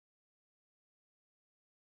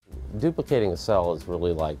Duplicating a cell is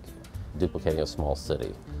really like duplicating a small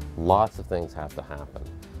city. Lots of things have to happen.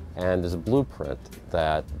 And there's a blueprint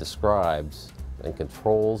that describes and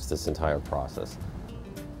controls this entire process.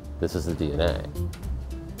 This is the DNA.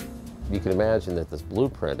 You can imagine that this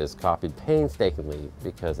blueprint is copied painstakingly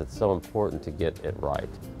because it's so important to get it right.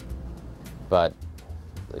 But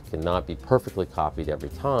it cannot be perfectly copied every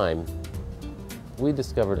time. We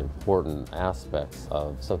discovered important aspects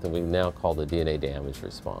of something we now call the DNA damage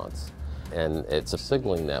response. And it's a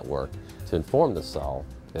signaling network to inform the cell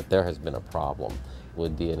that there has been a problem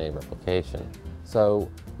with DNA replication. So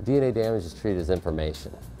DNA damage is treated as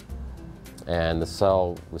information, and the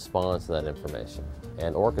cell responds to that information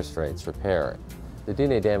and orchestrates repair. The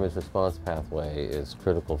DNA damage response pathway is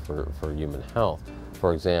critical for human health.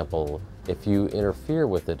 For example, if you interfere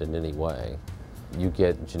with it in any way, you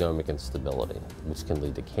get genomic instability, which can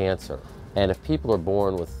lead to cancer. And if people are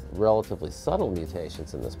born with relatively subtle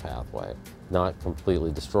mutations in this pathway, not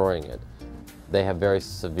completely destroying it, they have very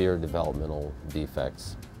severe developmental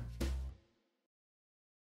defects